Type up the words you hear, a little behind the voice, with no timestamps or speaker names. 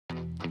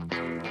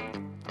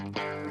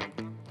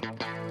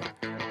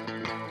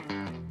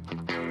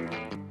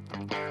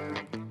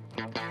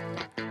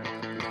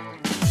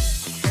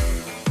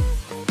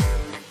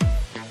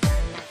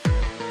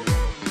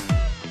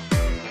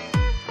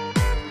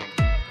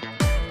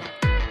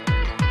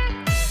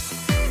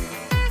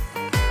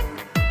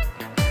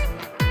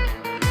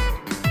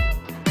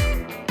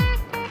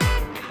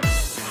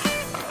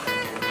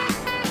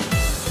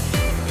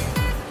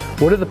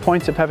What are the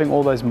points of having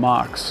all those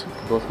marks?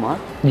 Those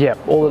marks? Yeah,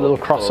 all the little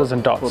crosses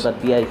and dots. So the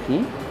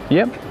DIC,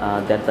 yep.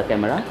 That's the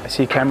camera. I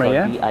see camera, so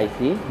yeah.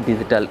 DIC,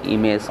 digital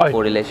image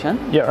correlation.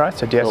 Yeah, right,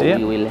 so DIC, So yep.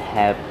 we will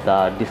have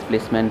the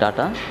displacement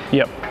data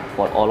yep.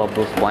 for all of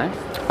those points.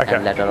 Okay.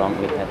 And later on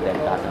we have that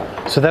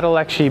data. So that'll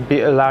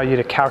actually allow you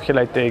to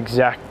calculate the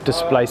exact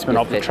displacement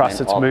of the truss,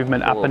 its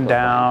movement up and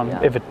down,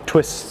 if it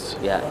twists.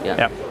 Yeah.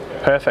 Yep.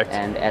 Perfect.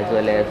 And as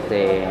well as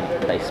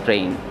the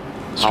strain.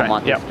 How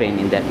much strain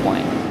in that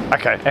point.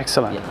 Okay,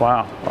 excellent. Yeah.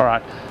 Wow. All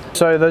right.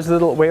 So those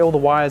little, where all the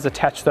wires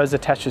attach, those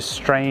attach as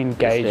strain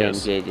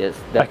gauges. Strain gauges.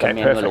 That's the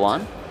manual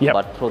one. Yep.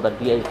 But through the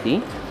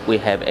DIC, we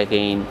have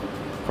again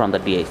from the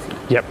DIC.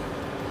 Yep.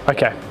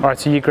 Okay. All right.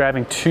 So you're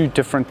grabbing two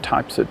different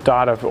types of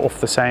data off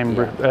the same.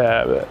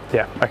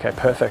 Yeah. Okay.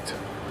 Perfect.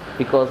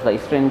 Because the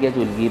strain gauge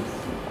will give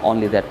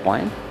only that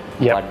point.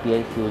 Yep. But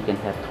DIC we can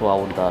have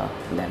throughout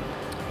the length.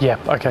 Yeah.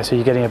 Okay. So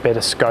you're getting a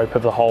better scope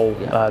of the whole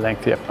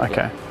length. Yep.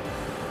 Okay.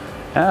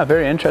 Ah,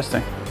 very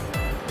interesting.